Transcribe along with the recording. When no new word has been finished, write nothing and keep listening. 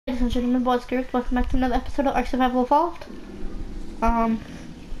Ladies and gentlemen, boys and girls, welcome back to another episode of ARK Survival Evolved.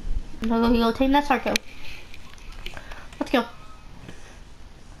 Go take that Sarko. Let's go.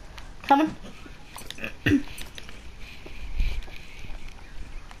 Coming.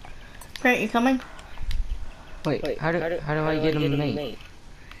 Grant, you coming? Wait, how do I get him mate?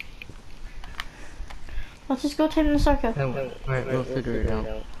 Let's just go take the Sarko. No, alright, we'll figure it out.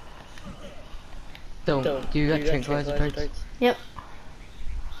 So, do you got tranquilizer darts? Yep.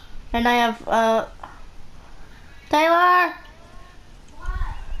 And I have, Taylor!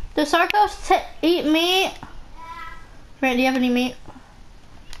 The Sarkos eat meat? Grant, do you have any meat?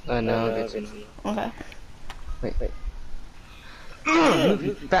 No, that's it. Okay. Wait.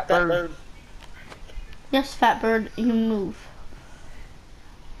 Fat bird. Yes, fat bird, you move.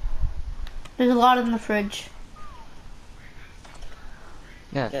 There's a lot in the fridge.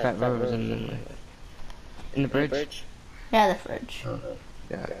 Yeah, fat bird was in the fridge? Yeah, the fridge.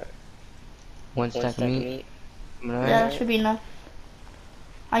 Yeah. One stack of meat. Yeah, that should be enough.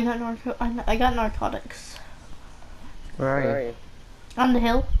 I got narcotics. Where are you? On the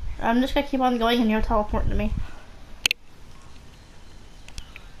hill. I'm just gonna keep on going and you're teleporting to me.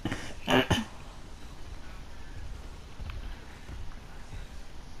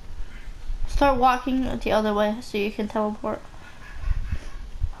 Start walking the other way so you can teleport.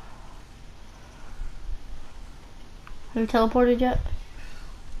 Have you teleported yet?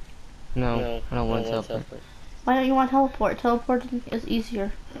 No, I don't want to teleport. Why don't you want to teleport? Teleporting is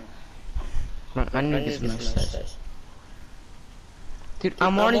easier. I need to get some exercise. Dude,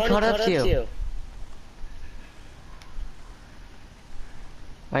 I'm already caught up to you.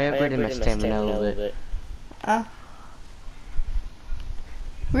 I upgraded my stamina a little bit.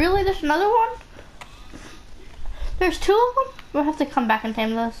 Really? There's another one? There's two of them? We'll have to come back and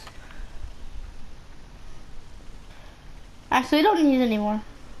tame those. Actually, we don't need any more.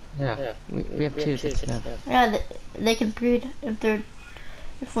 Yeah, we have two. Yeah, they can breed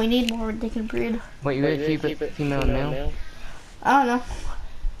if we need more. They can breed. Wait, you have female and male? I don't know.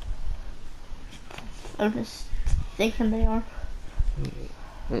 I'm just thinking they are.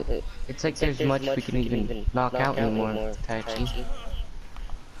 It's like there's much we can even knock out anymore, Taichi.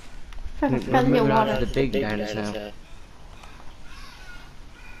 We're moving on to the big diners now.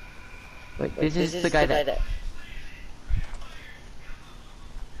 Wait, this is the guy that...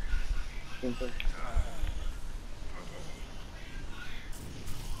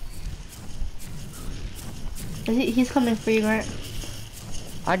 He's coming for you, Grant.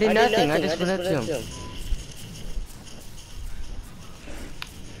 I did nothing, I just went up to him.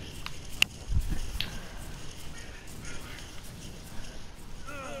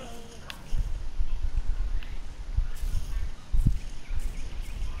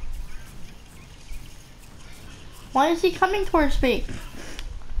 Why is he coming towards me?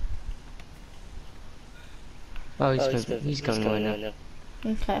 Oh, he's coming right now.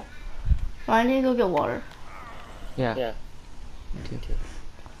 Okay. Well, I need to go get water. Yeah. Me too.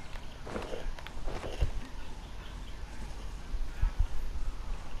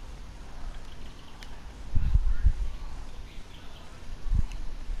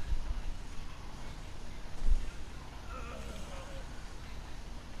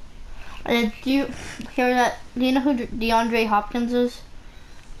 Do you hear that? Do you know who DeAndre Hopkins is?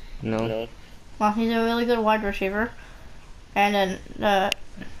 No. Well, he's a really good wide receiver. And then the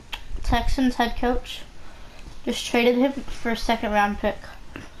Texans head coach just traded him for a second round pick.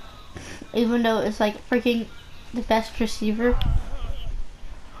 Even though it's like freaking the best receiver.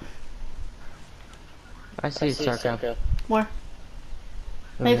 I see Sarko. Where?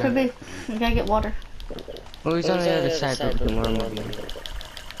 Wait for me. I gotta get water. Oh, he's on the other side, but we can learn more.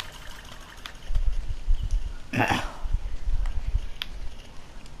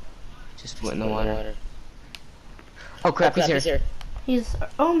 Just went in the water. Oh crap, he's here.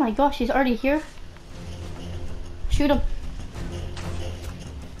 Oh my gosh, he's already here. Shoot him.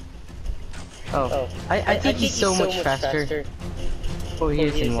 Oh, I think he's so much faster. Oh, he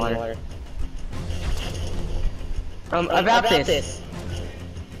is in water. About this.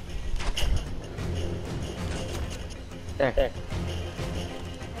 There.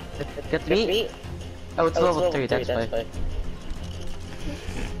 Get the meat? Oh, it's level 3, that's why.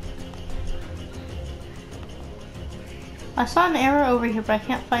 I saw an arrow over here, but I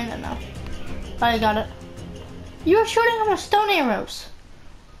can't find it now. But I got it. You were shooting him with stone arrows.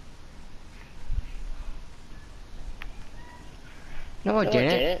 No, I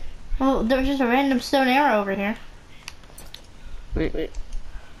didn't. Oh, there was just a random stone arrow over here. Wait.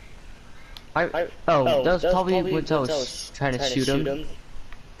 That was probably when I was trying to shoot him.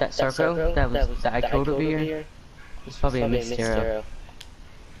 That Sarko that I killed over here. It's probably a missed arrow.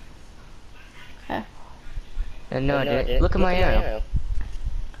 No, I didn't. Look at my arrow.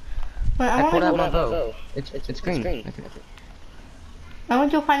 Wait, I pulled out my bow. It's green. I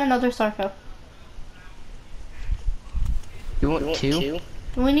want to find another Sarco. You want two?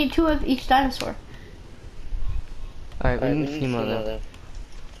 We need 2 of each dinosaur. Alright, we need female though.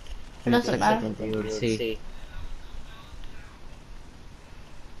 It doesn't matter. See.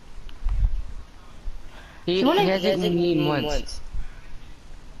 He hasn't eaten once.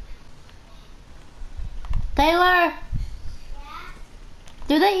 Taylor!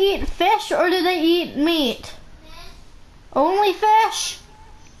 Do they eat fish or do they eat meat? Only fish?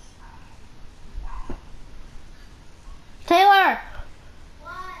 Taylor!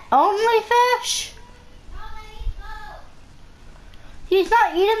 Only fish? He's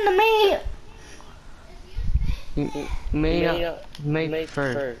not eating the meat. May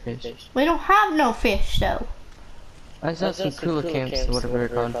for fish. We don't have no fish though. I saw some cooler camps or whatever they're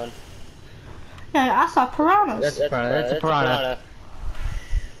called. Yeah, I saw piranhas. That's a piranha.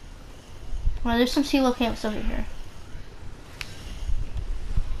 Well, there's some silo camps over here.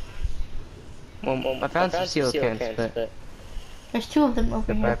 Well, I found some seal camps, but There's 2 of them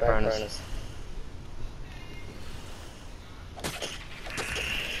over here. piranhas.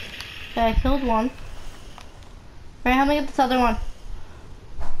 Okay, I killed one. Right, how many get this other one?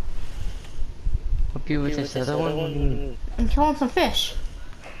 Okay, with this other one? I'm killing some fish.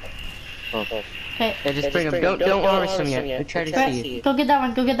 Okay. Okay. Yeah, just bring them. Don't harvest them yet. We try to see it. Go get that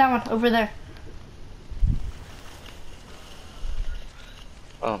one. Go get that one over there.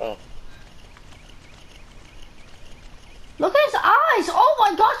 Oh. Look at his eyes! Oh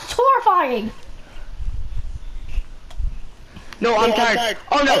my gosh, it's horrifying! No, I'm tired.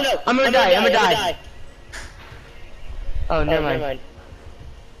 Oh no, I'm gonna die. Oh, never mind.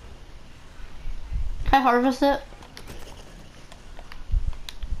 Can I harvest it?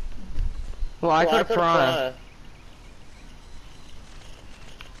 Well, I got a piranha.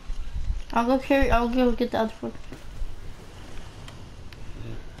 I'll go get the other one.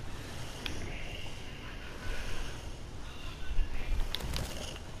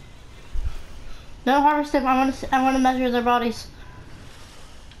 Don't harvest them. I want to measure their bodies.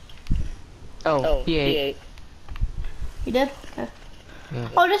 Oh, he ate. You did? Okay. Yeah.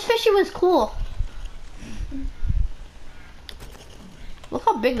 Oh, this fishy was cool. Look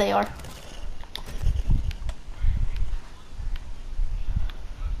how big they are.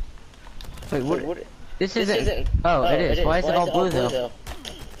 Wait, what? This isn't. Oh, it is. Why is it all blue though?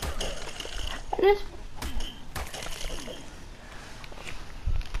 It is.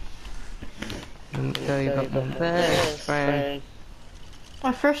 Let me tell you about my best friend.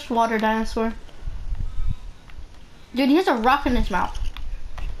 My first water dinosaur. Dude, he has a rock in his mouth.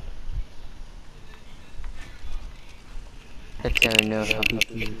 That's how I know how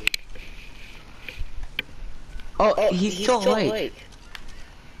he. Oh, he's still awake.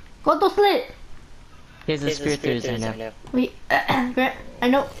 Go to sleep. He has a spear through his head now. Wait, Grant, I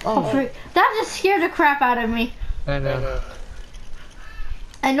know. Oh, freak. That just scared the crap out of me. I know.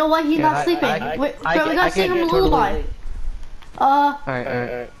 I know why he's not sleeping. Wait, Grant, we gotta sing him a lullaby.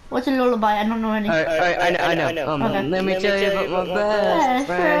 Alright. What's a lullaby? I don't know any. Alright, I know. Okay. Let me tell you about my best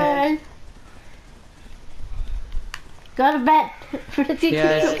friend. Go to bed.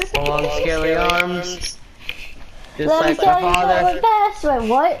 Yes, long scaly arms. Just Let me like my tell you about father. my best. Wait,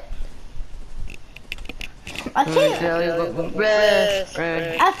 what? I Let me can't. tell you about my best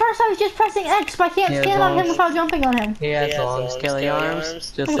friend. At first I was just pressing X, but I can't He stand has on him long- without jumping on him. He has long scaly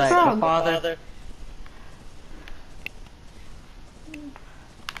arms, just Like a like my frog. father.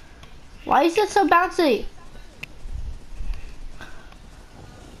 Why is it so bouncy?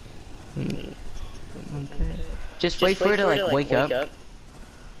 Just wait for it to like wake up.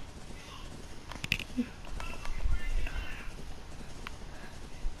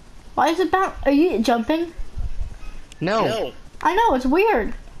 Why is it bounce? Are you jumping? No. I know, it's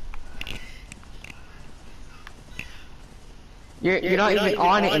weird. You're not even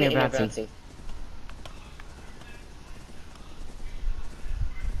on it and you're bouncing.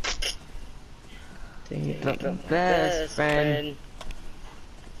 The best friend.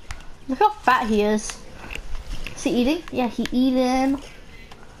 Look how fat he is. Is he eating? Yeah, he eating.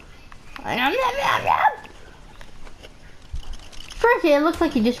 Frick, it looks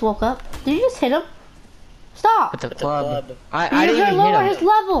like he just woke up. Did you just hit him? Stop. With the club. I You're didn't gonna even lower hit his him.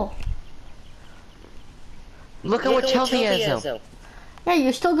 level. Look at what health he has though. Yeah,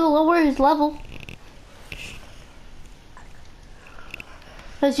 you're still gonna lower his level.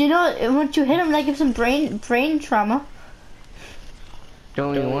 Cause you know, once you hit him, that gives him brain trauma.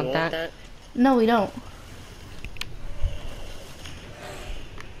 Don't we want that? No, we don't.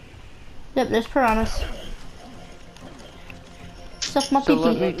 Yep, there's piranhas. Suck my So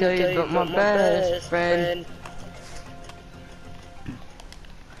let pee-pee. me tell you about my best friend.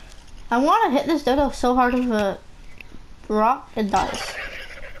 I want to hit this dodo so hard with a rock it dies.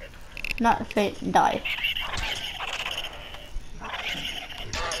 Not fate, die.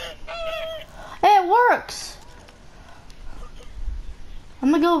 Hey, it works!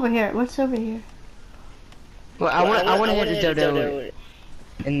 I'm gonna go over here. What's over here? Well, I want to hit the dodo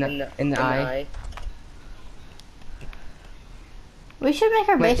in the eye. We should make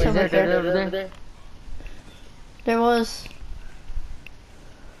our Wait, base is there over a dodo here. over there? There was.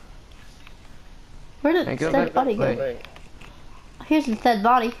 Where did Hey, its go dead back. body go? Wait. Here's its dead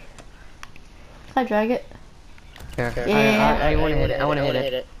body. Can I drag it? Here. Yeah. I want to hit it. I want to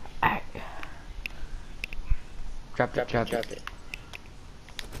hit it. Alright. Drop it.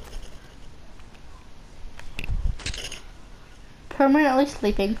 Permanently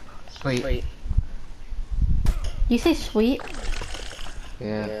sleeping. Sweet. You say sweet?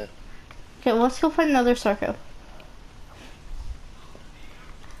 Yeah. Okay, well, let's go find another Sarko.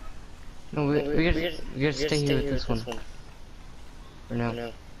 No, we gotta stay here with this one. For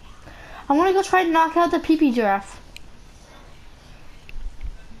now. I want to go try to knock out the pee-pee giraffe.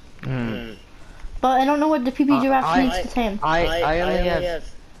 But I don't know what the pee-pee giraffe needs to tame. I only have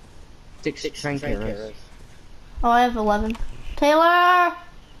 6 strength arrows. Oh, I have 11. Taylor!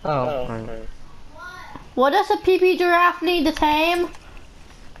 Oh. Right. What does a pee-pee giraffe need to tame?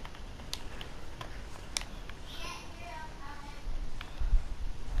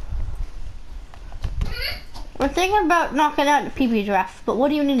 We're thinking about knocking out the pee-pee giraffe, but what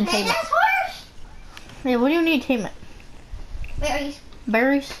do you need to tame it? Yeah, what do you need to tame it? Berries.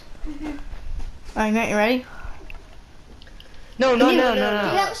 Berries? Alright, Matt, you ready? No. Do you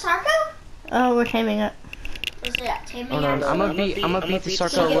have a Sarko? Oh, we're taming it. Is it taming Hold on, I'm gonna beat the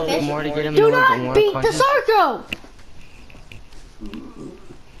Sarko a little bit more to get him Do a little bit not more beat the conscious. Sarko!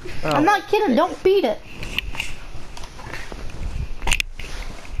 Oh. I'm not kidding, don't beat it.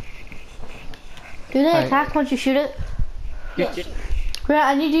 Do they attack once you shoot it? Yes. Grant,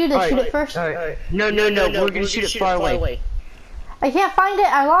 I need you to shoot it first. Alright. No, we're gonna shoot it far away. I can't find it,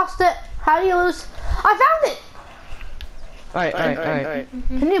 I lost it. How do you lose? I found it! Alright.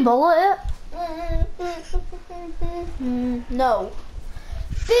 Can you bullet No.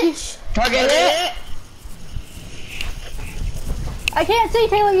 it? Target it! I can't see,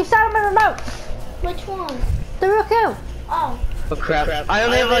 Taylor, you sat on my remote. Which one? The Roku. Oh. Oh crap. I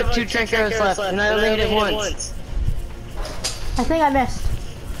only have like 2 strength arrows left, and I only hit it once. I think I missed.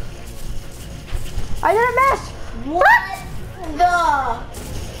 I didn't miss! What the?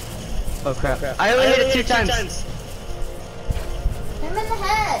 Oh crap. I only hit it 2 times. Him in the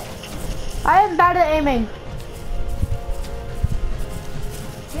head. I am bad at aiming.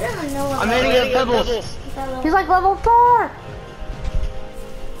 You don't even know what I'm hitting it with pebbles. He's like level 4.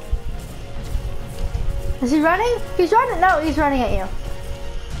 Is he running? He's running. No, he's running at you.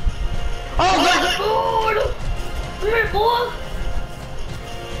 Oh god! Here, boy.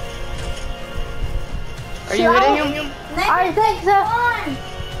 Are you hitting him? I think so. One.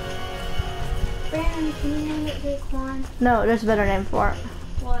 Brandon, can you name it Big One? No, there's a better name for it.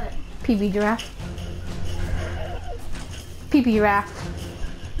 What? PB giraffe. PB giraffe.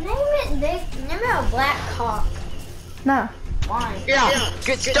 Name it a black cock. No. Why? Yeah.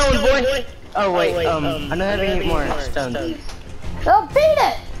 Get stoned, boy. Oh wait, I don't have any more stones. Oh, beat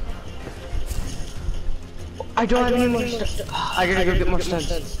it! I don't have any more stones. I gotta go get more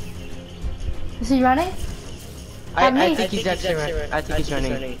stones. Is he running? I think he's actually running. I think he's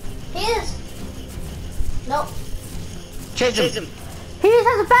running. He is. Nope. Chase him. He just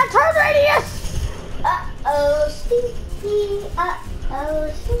has a bad turn radius! Uh-oh, Stinky. Uh-oh,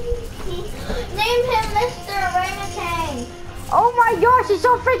 Stinky. Name him Mr. Orangutan. Oh my gosh, he's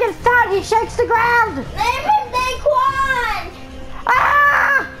so freaking fat, he shakes the ground! Name him Daquan.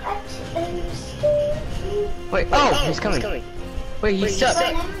 Ah! Uh-oh, Stinky. Wait, oh, he's coming. Wait, he's stuck.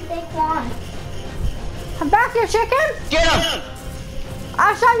 Name him Daquan. I'm back here, chicken! Get him!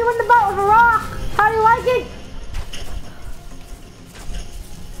 I shot you in the butt with a rock! How do you like it?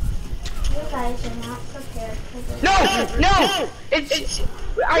 You guys are not prepared for this. No! It's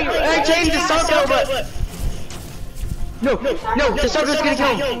I changed the Sarko, but no, the Sarko's gonna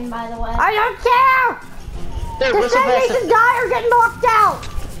kill him. By the way. I don't care! There, The whistle thing needs past to die or get knocked out!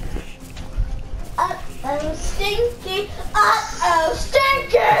 Uh-oh, Stinky. Uh-oh,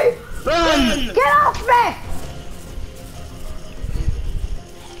 Stinky. Run! Get off me!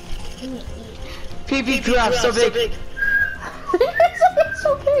 PB giraffe so big. It's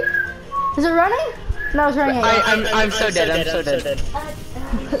so big. Is it running? No, it's running at you. I'm so dead.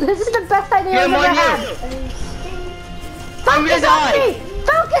 This is the best idea Get I've him ever on had. you. I'm gonna die.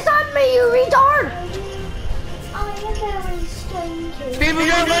 Focus on me, you retard! I am very stinky. Baby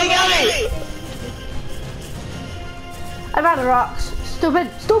girl, running at me. I'm out of rocks. Stupid!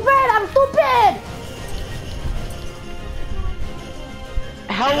 I'm stupid!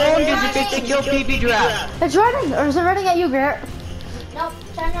 How long does it take to kill PB Giraffe? It's running, or is it running at you, Garrett? Nope,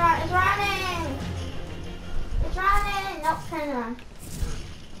 turn around. It's running. It's running. Nope, turn around.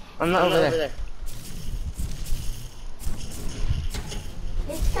 I'm not over there.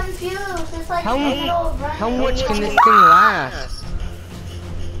 It's confused. It's like How how much can this thing last?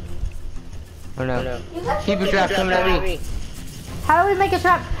 Oh no. PB Giraffe coming at me. How do we make a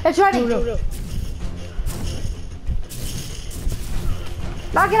trap? It's running! No.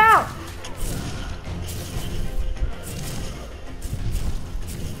 Knock it out!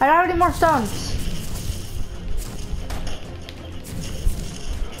 I don't have any more stones.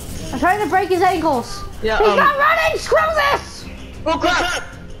 I'm trying to break his ankles. Yeah, He's not running! Screw this! Oh crap!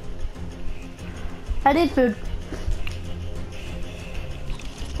 I need food.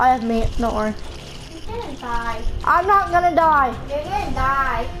 I have meat, don't worry. You're gonna die. I'm not gonna die. You're gonna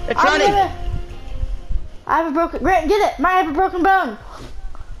die. It's running! I have a broken, Grant, get it! Might have a broken bone.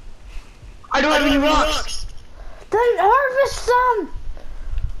 I don't have any rocks! Then harvest some!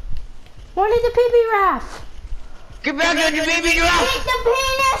 We need the PB raft. Get back on your baby Take giraffe! the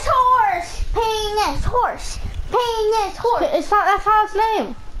penis horse. Penis horse. Penis horse. It's not, that's not its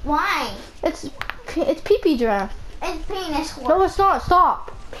name. Why? It's PB giraffe. It's penis horse. No, it's not,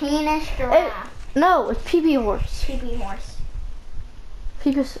 stop. Penis giraffe. No, it's PB horse. PB horse.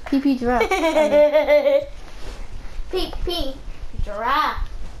 PP giraffe. PP giraffe.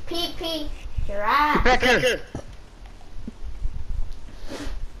 PP giraffe. Back here!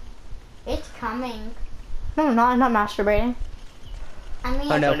 It's coming. No, I'm not. I'm not masturbating. I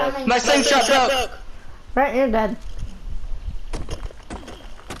mean, Oh no. it's coming. My slingshot broke! Right, you're dead.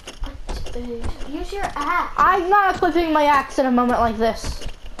 Use your axe. I'm not equipping my axe in a moment like this.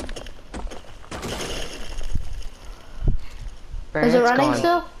 Is it It's running gone.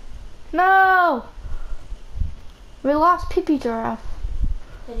 still? No! We lost PP giraffe.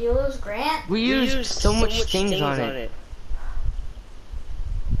 Did you lose Grant? We used so much things on it.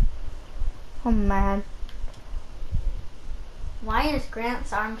 Oh man. Why is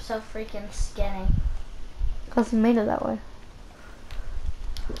Grant's arm so freaking skinny? Because he made it that way.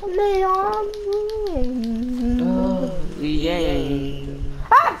 Oh, yay.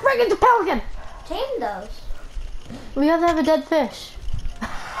 Ah, friggin' the pelican! Tame those. We have to have a dead fish.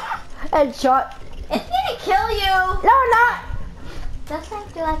 Headshot. It's gonna kill you. No, not! Doesn't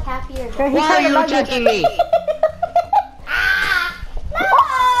make you like happier. Here, he's Why are trying to you bug you. attacking me? Ah!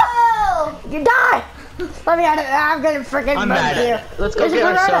 No! You die! Let me out of I'm gonna freaking I'm bug mad you. at it. Let's go There's get a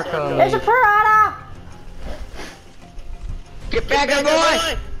our piranha. circle. There's a piranha! Get back on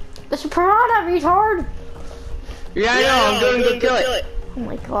board! There's a piranha, retard! Yeah, I know, I'm going to go kill it. Oh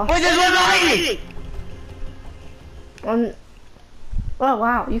my god. Wait, there's one behind me! Oh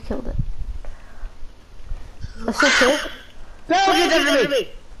wow, you killed it. That's so cool. No, get after me!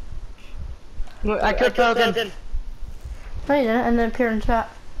 I killed Pelican. No, you didn't, and then appear in chat.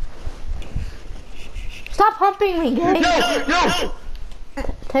 Stop humping me, gay! No!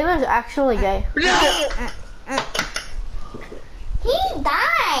 Taylor's actually gay. No! He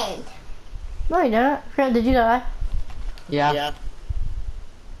died. No, you didn't. Grant, did you die? Yeah.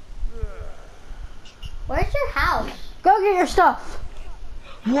 Where's your house? Go get your stuff!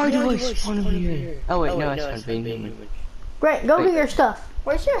 Why do I spawn over here? Oh wait, no, I spawned being human. Great, go get your stuff.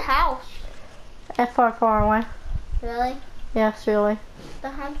 Where's your house? Far, far away. Really? Yes, really. The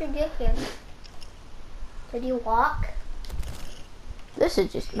hunter get here. Did you walk? This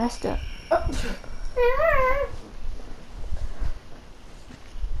is just messed up.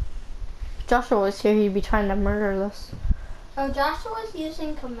 Joshua was here, he'd be trying to murder us. Oh, Joshua was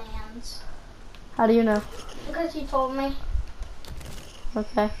using commands. How do you know? Because he told me.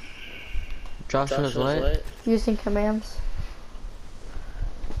 Okay. Joshua's what? Using commands.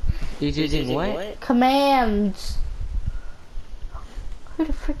 He's using what? Commands! Who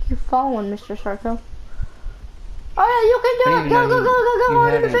the frick you following, Mr. Sarko? Oh yeah, you can do I it! didn't Go, even go, go, know go, go, you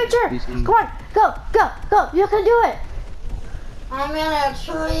on in had the it. picture! Using- Come on, go, go, go! You can do it! I'm in a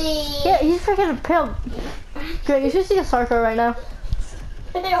tree. Yeah, he's freaking impaled. Good, you should see a Sarko right now.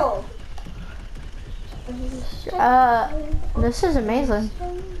 Ew. This is amazing.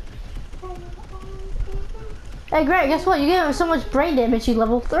 Hey Grant, guess what? You gave him so much brain damage, he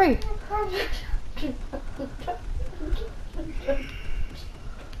leveled 3.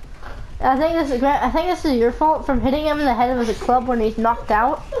 I think this is Grant. I think this is your fault from hitting him in the head with a club when he's knocked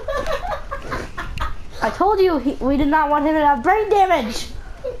out. I told you we did not want him to have brain damage.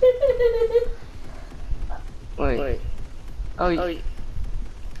 Wait. Oh,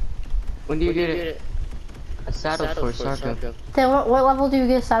 when do you get it? A saddle for Sarko. Then what level do you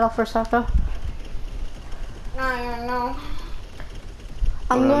get a saddle for Sarko? I don't know.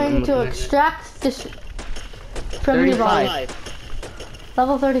 I'm going to extract this from your body.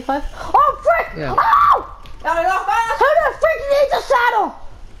 Level 35. Oh frick! Yeah. Oh! Gotta go fast! Who the frick needs a saddle?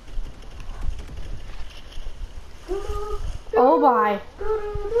 Oh my.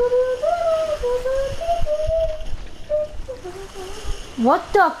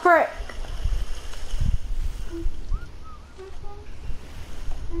 What the frick?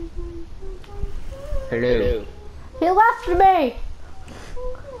 Hello. He left me!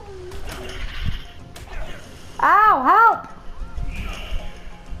 Ow, help!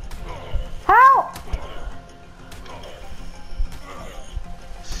 Help!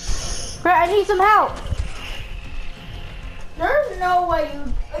 Brett, I need some help! There's no way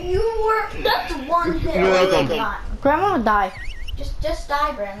you were. That's one hit. You're welcome. Grandma would die. Just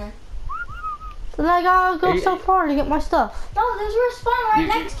die, Brandon. So then I gotta go so far to get my stuff. No, there's a respawn right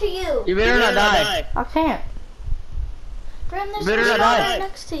next to you. You better not die. I can't. Brandon, there's better a not respawn die. right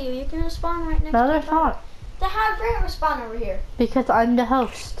next to you. You can respawn right next No, to you. there's not. Then how did Brandon respawn over here? Because I'm the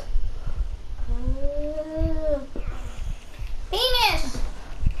host. Penis!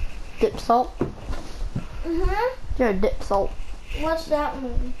 Dip salt. Mhm. You're a dip salt. What's that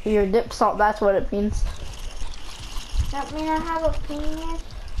mean? You're a dip salt, that's what it means. That mean I have a penis?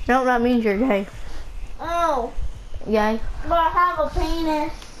 No, that means you're gay. Oh, Gay. but I have a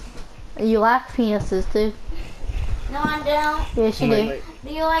penis. You lack penises too. No, I don't. Yes, you do.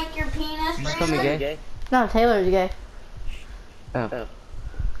 Do you like your penis, Just call me Brandon? gay. No, Taylor's gay. Oh.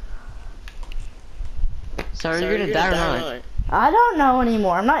 Sorry, you're gonna die or not? I don't know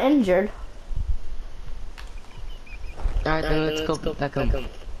anymore. I'm not injured. Alright, then let's go back home. Do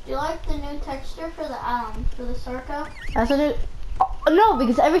you like the new texture for the Sarko? That's a new. Oh, no,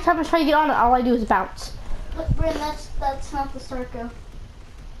 because every time I try to get on it, all I do is bounce. Look, Bryn, that's not the Sarko.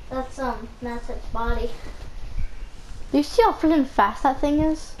 That's its body. Do you see how freaking fast that thing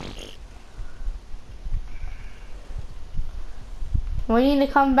is? We need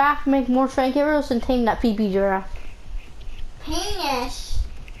to come back, make more Frank arrows, and tame that PP giraffe. Penis.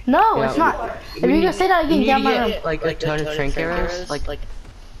 No, Yeah, it's not. If you're gonna say that again, get out my room. like a ton of trank arrows, like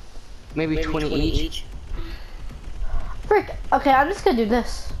maybe 20 each. Frick. Okay, I'm just gonna do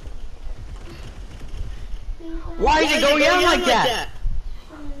this. Why is it going down like that?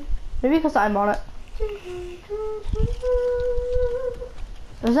 Maybe because I'm on it.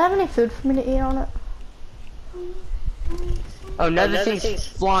 Does it have any food for me to eat on it? Oh, now the thing's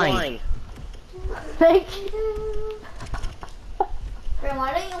flying. Thank you. Bryn,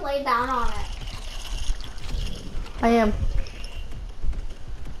 why don't you lay down on it? I am.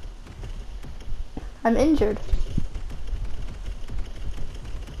 I'm injured.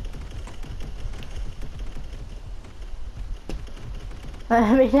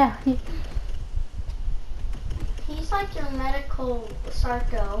 I mean, yeah. He's like your medical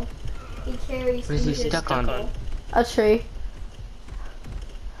Sarko. He carries. What is he things stuck on? A tree.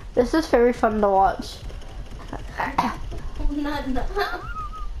 This is very fun to watch. No.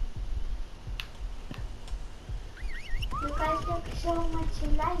 You guys look so much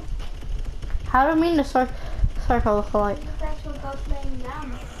alike. How do I mean the circle look like? You guys were both laying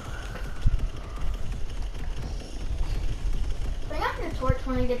down. Bring up your torch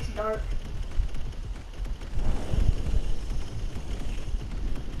when it gets dark.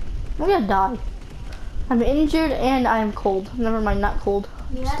 I'm gonna die. I'm injured and I'm cold. Never mind, not cold.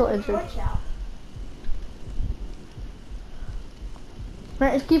 I'm still injured. Torch out.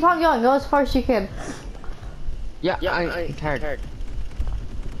 Right, just keep on going. Go as far as you can. Yeah, I'm tired.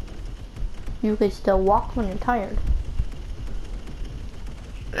 You can still walk when you're tired.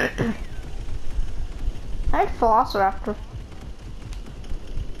 I had Velociraptor.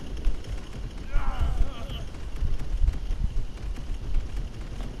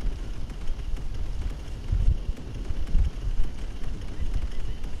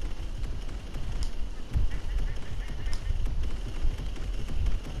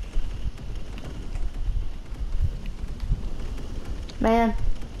 Man,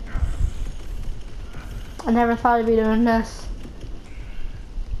 I never thought I'd be doing this.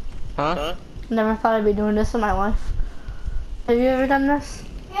 Huh? Never thought I'd be doing this in my life. Have you ever done this?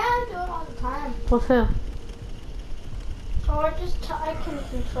 Yeah, I do it all the time. With who? Or I can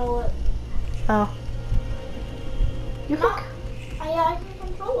control it. Oh. You No. can? I can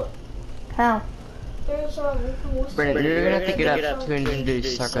control it. How? There's you can whisper. Brandon, you're gonna have to get up to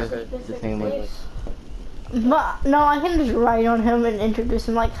introduce Sarko to the family. But no, I can just write on him and introduce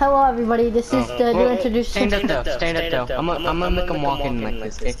him. Like, hello everybody, this is the new introduction. Stand up though. Stand up though. I'm gonna make him walk in like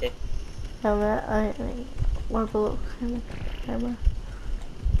this. Okay? No, man, I want below camera.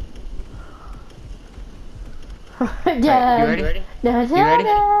 Yeah. You ready? You ready?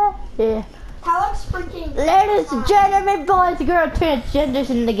 Yeah. That looks freaking. Ladies and gentlemen, boys and girls, transgenders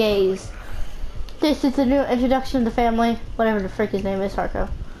and the gays. This is the new introduction to the family. Whatever the frick his name is, Harko.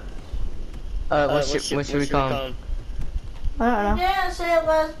 What should we call him? I don't know. You didn't say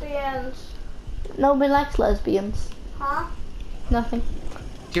lesbians. Nobody likes lesbians. Huh? Nothing.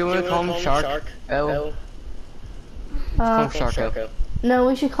 Do you want to call him Shark? Oh. Call him Sharko. No,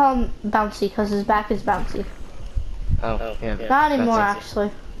 we should call him Bouncy because his back is bouncy. Oh, yeah. Not anymore, actually.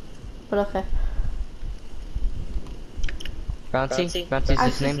 But okay. Bouncy? Bouncy's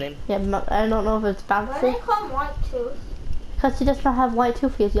his name? Yeah, I don't know if it's Why do Bouncy. they call him White Tooth? Because he does not have white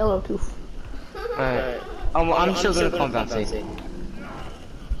tooth, he has yellow tooth. Alright. I'm still gonna call him Bouncy.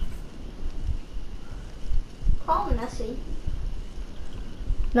 Call him Nessie.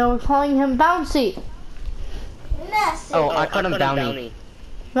 No, we're calling him Bouncy. Nessie. Oh, I called him Bounty.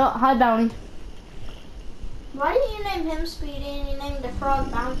 No, hi Bounty. Why did you name him Speedy and you named the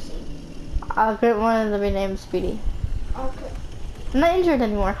frog Bouncy? I didn't want to be named Speedy. Okay. I'm not injured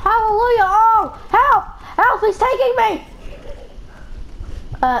anymore. Hallelujah! Oh, help! Help! He's taking me!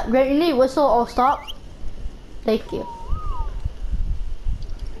 Great, you need a whistle. I'll stop. Thank you.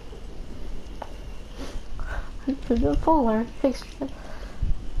 The fuller. Can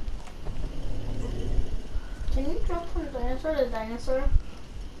you jump from dinosaur to dinosaur?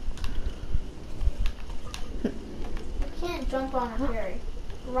 You can't jump on a fairy.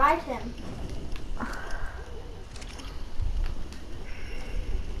 Ride him.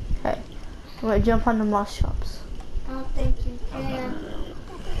 Okay. I'm gonna jump on the moss shops. I don't think you can.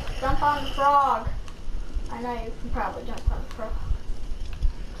 Jump on the frog. I know you can probably jump on the frog.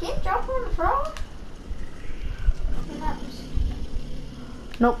 Can't jump on the frog? Perhaps.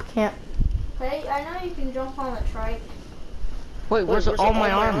 Nope, can't. Okay, I know you can jump on the trike. Wait, where's all my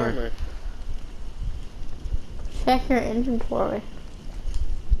armor? Check your inventory.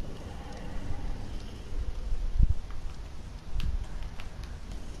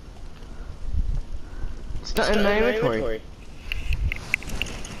 It's not in my inventory.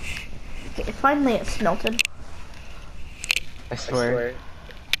 Okay, finally it's melted. I swear.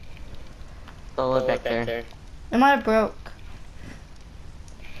 I'll look back there. It might have broke.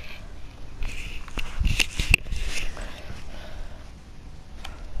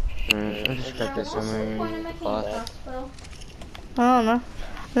 I'll just grab this What's the point of making a cloth. crossbow? I don't know.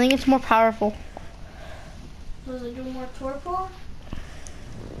 I think it's more powerful. Does it do more torpor?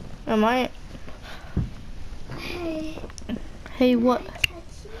 It might. Hey. Hey, what?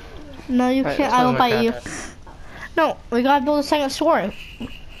 No, you Alright, can't. let's I will go bite back you. up. No, we gotta build a second story.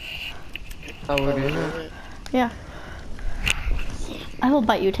 Oh, we're doing that? Yeah. I will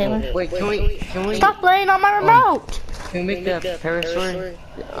bite you, Taylor. Wait, can we Stop laying on my remote! Can we make the parasaur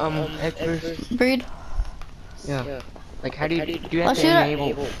head first? Breed. Yeah. Like, how do you have Let's to do it.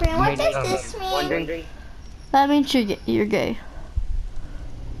 enable? Brand, what mating does this mean? wondering? That means you're gay.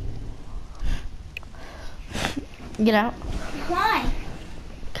 Get out. Why?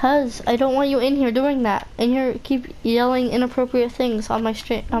 Cause I don't want you in here doing that. And you keep yelling inappropriate things on my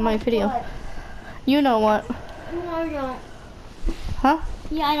video. What? You know what? No, I don't. Huh?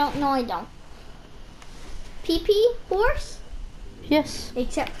 Yeah, I don't know. I don't. PP horse? Yes.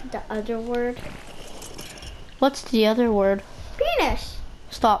 Except the other word. What's the other word? Penis.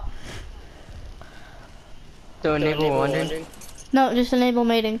 Stop. So enable wondering? No, just enable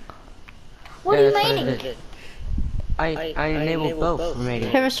mating. What Yeah, are you that's what it mating? is. I enabled both for mating.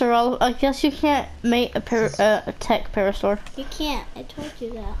 Parasaur. I guess you can't mate a tech parasaur. You can't. I told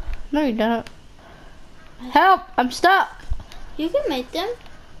you that. No, you don't. Help! I'm stuck. You can mate them.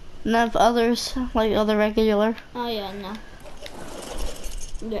 None of others, like other regular. Oh yeah, no.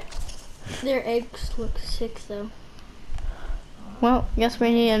 Yeah. Their eggs look sick though. Well, guess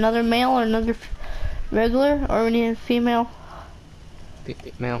we need another male or another regular, or we need a female.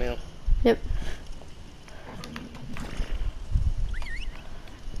 Male. Yep.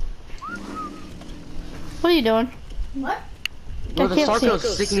 What are you doing? What? Well, the can't see.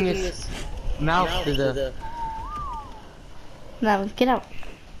 Sarko's sticking his mouth to the... No, get out.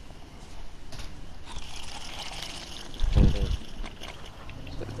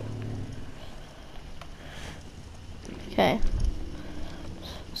 Okay.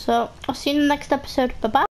 So, I'll see you in the next episode. Bye-bye.